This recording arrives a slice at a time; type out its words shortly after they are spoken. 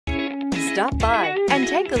Stop by and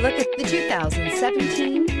take a look at the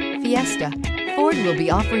 2017 Fiesta. Ford will be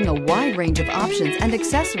offering a wide range of options and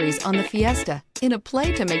accessories on the Fiesta in a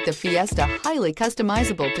play to make the Fiesta highly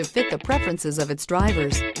customizable to fit the preferences of its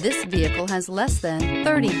drivers. This vehicle has less than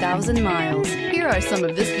 30,000 miles. Here are some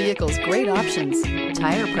of this vehicle's great options: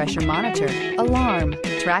 tire pressure monitor, alarm,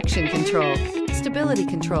 traction control, stability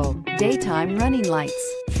control, daytime running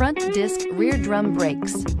lights, front disc rear drum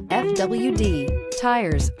brakes, FWD,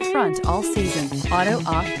 tires front all season, auto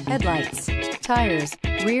off headlights, tires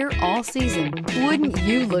rear all season. Wouldn't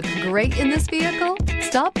you look great in this vehicle?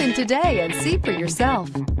 Stop in today and see for yourself.